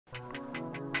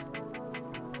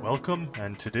Welcome,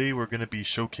 and today we're going to be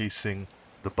showcasing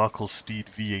the Buckel Steed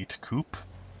V8 Coupe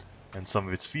and some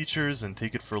of its features and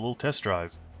take it for a little test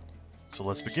drive. So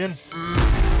let's begin.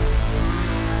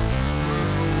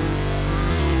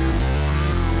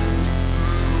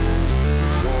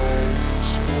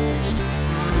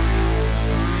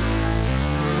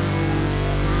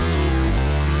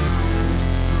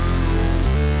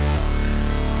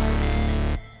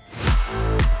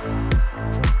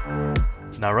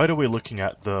 Now right away looking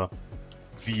at the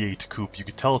V8 Coupe, you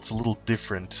can tell it's a little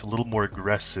different, a little more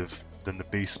aggressive than the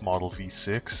base model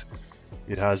V6.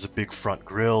 It has a big front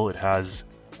grille, it has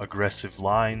aggressive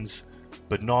lines,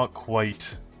 but not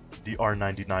quite the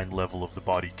R99 level of the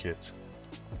body kit.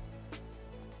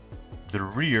 The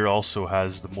rear also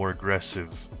has the more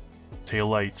aggressive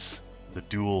taillights, the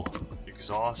dual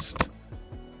exhaust,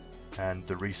 and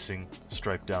the racing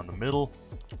stripe down the middle.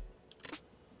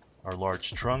 Our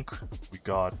large trunk, we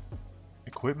got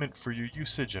equipment for your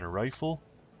usage and a rifle.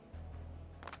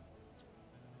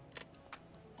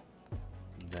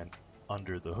 And then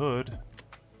under the hood,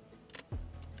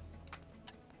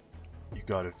 you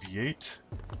got a V8.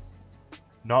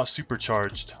 Not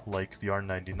supercharged like the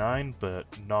R99, but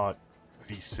not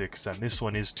V6, and this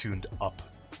one is tuned up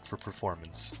for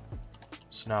performance.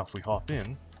 So now if we hop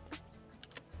in,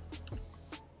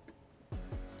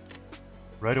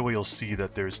 right away you'll see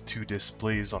that there's two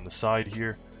displays on the side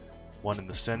here. One in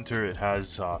the center, it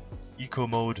has eco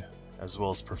mode as well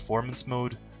as performance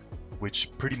mode,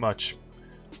 which pretty much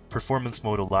performance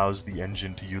mode allows the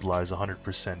engine to utilize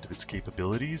 100% of its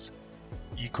capabilities.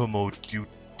 Eco mode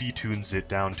detunes it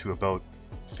down to about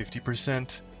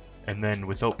 50%, and then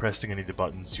without pressing any of the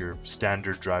buttons, your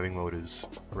standard driving mode is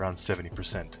around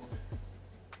 70%.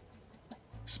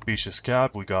 Spacious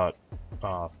cab, we got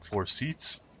 4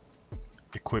 seats.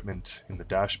 Equipment in the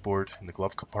dashboard, in the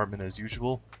glove compartment as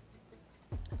usual.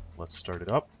 Let's start it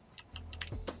up.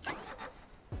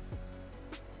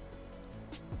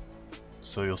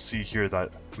 So you'll see here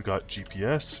that we got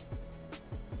GPS.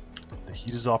 The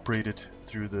heat is operated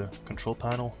through the control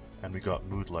panel, and we got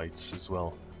mood lights as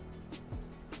well.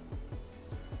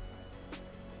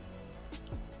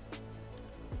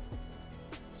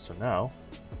 So now,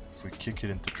 if we kick it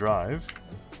into drive,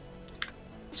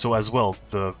 so as well,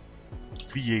 the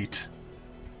V8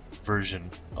 version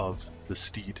of the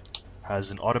Steed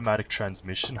has an automatic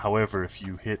transmission. However, if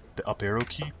you hit the up arrow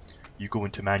key, you go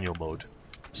into manual mode.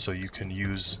 So you can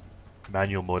use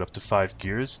manual mode up to 5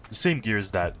 gears, the same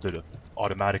gears that the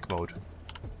automatic mode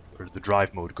or the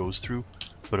drive mode goes through,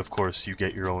 but of course you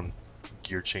get your own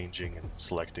gear changing and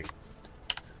selecting.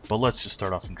 But let's just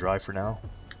start off in drive for now.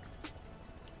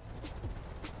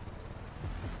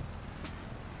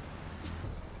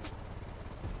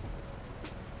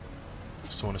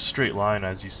 So in a straight line,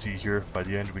 as you see here, by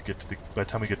the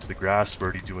time we get to the grass, we're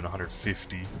already doing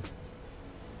 150.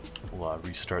 We'll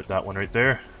restart that one right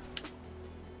there.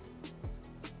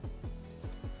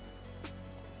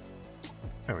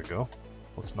 There we go.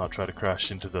 Let's not try to crash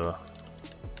into the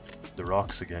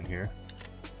rocks again here.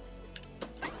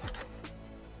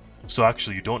 So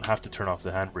actually, you don't have to turn off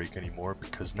the handbrake anymore,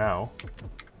 because now,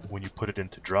 when you put it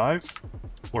into drive,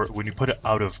 or when you put it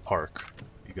out of park,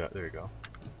 there you go.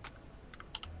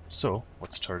 So,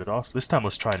 let's start it off. This time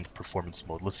let's try in performance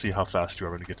mode. Let's see how fast you are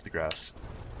when we get to the grass.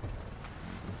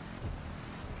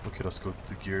 Look at us go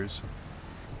through the gears.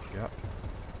 Yeah.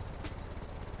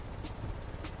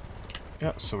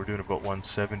 Yeah, so we're doing about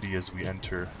 170 as we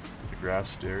enter the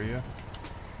grassed area.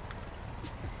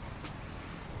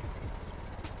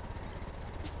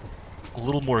 A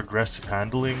little more aggressive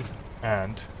handling,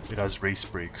 and it has race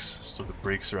brakes, so the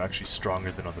brakes are actually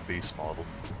stronger than on the base model.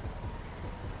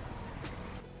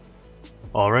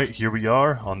 Alright, here we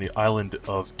are on the island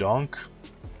of Donk,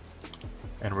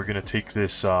 and we're going to take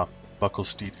this Buckel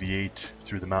Steed V8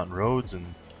 through the mountain roads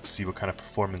and see what kind of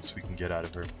performance we can get out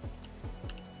of her.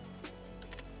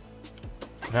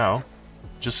 Now,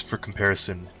 just for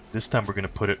comparison, this time we're going to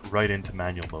put it right into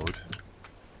manual mode.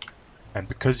 And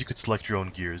because you could select your own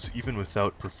gears, even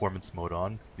without performance mode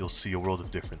on, you'll see a world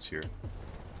of difference here.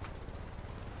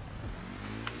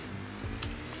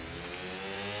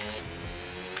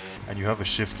 And you have a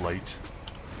shift light,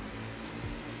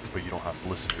 but you don't have to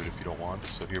listen to it if you don't want.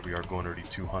 So here we are going already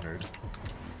 200.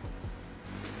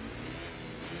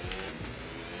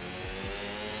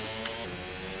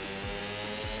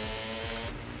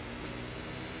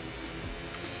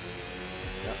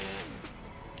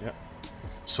 Yeah.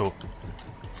 So,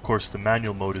 of course, the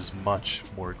manual mode is much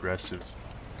more aggressive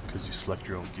because you select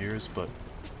your own gears, but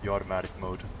the automatic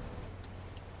mode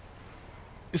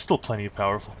is still plenty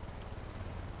powerful.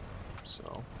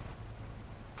 So,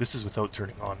 This is without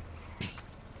turning on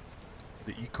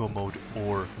the eco mode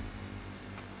or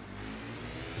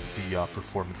the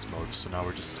performance mode. So now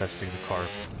we're just testing the car.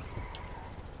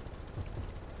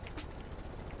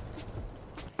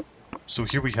 So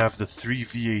here we have the 3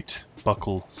 V8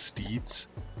 Buckel Steeds,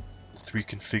 3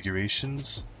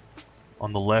 configurations.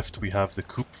 On the left we have the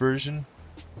Coupe version.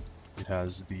 It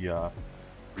has the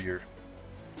rear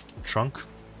trunk.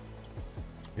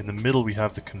 In the middle we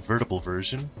have the Convertible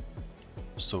version.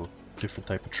 So different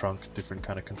type of trunk, different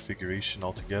kind of configuration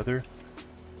altogether.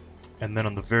 And then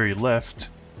on the very left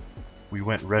we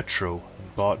went retro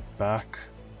and bought back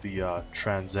the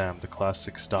Trans Am, the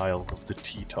classic style of the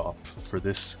T-top for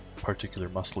this particular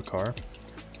muscle car.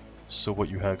 So what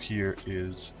you have here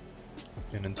is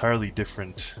an entirely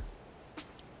different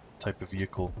type of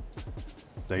vehicle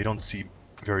that you don't see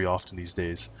very often these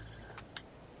days.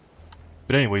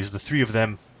 But anyways, the 3 of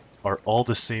them are all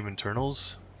the same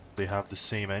internals. They have the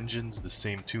same engines, the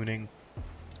same tuning,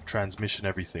 transmission,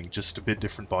 everything, just a bit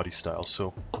different body style.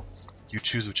 So you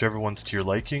choose whichever one's to your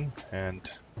liking, and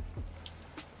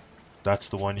that's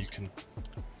the one you can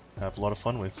have a lot of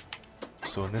fun with.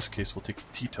 So in this case we'll take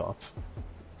the T-top,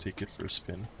 take it for a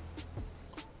spin,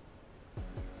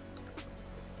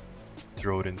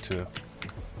 throw it into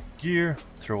gear,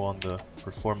 throw on the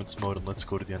performance mode, and let's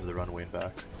go to the end of the runway and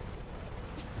back.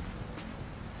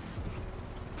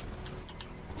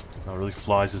 Now it really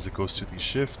flies as it goes through these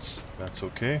shifts. That's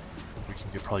okay. We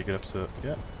can probably get up to,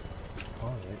 yeah,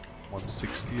 alright,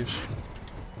 160-ish.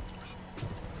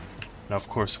 Now of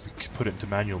course if we put it into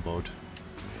manual mode,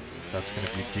 that's going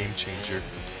to be a game changer.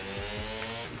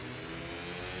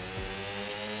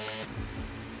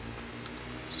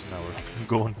 So now we're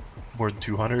going more than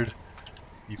 200.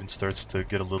 Even starts to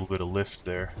get a little bit of lift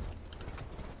there.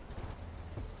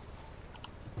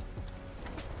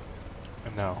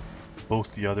 And now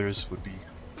both the others would be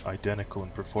identical in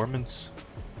performance,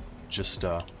 just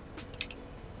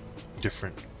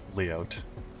different layout.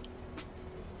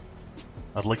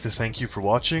 I'd like to thank you for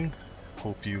watching.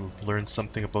 Hope you learned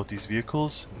something about these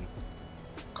vehicles. And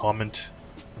comment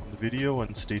on the video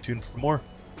and stay tuned for more.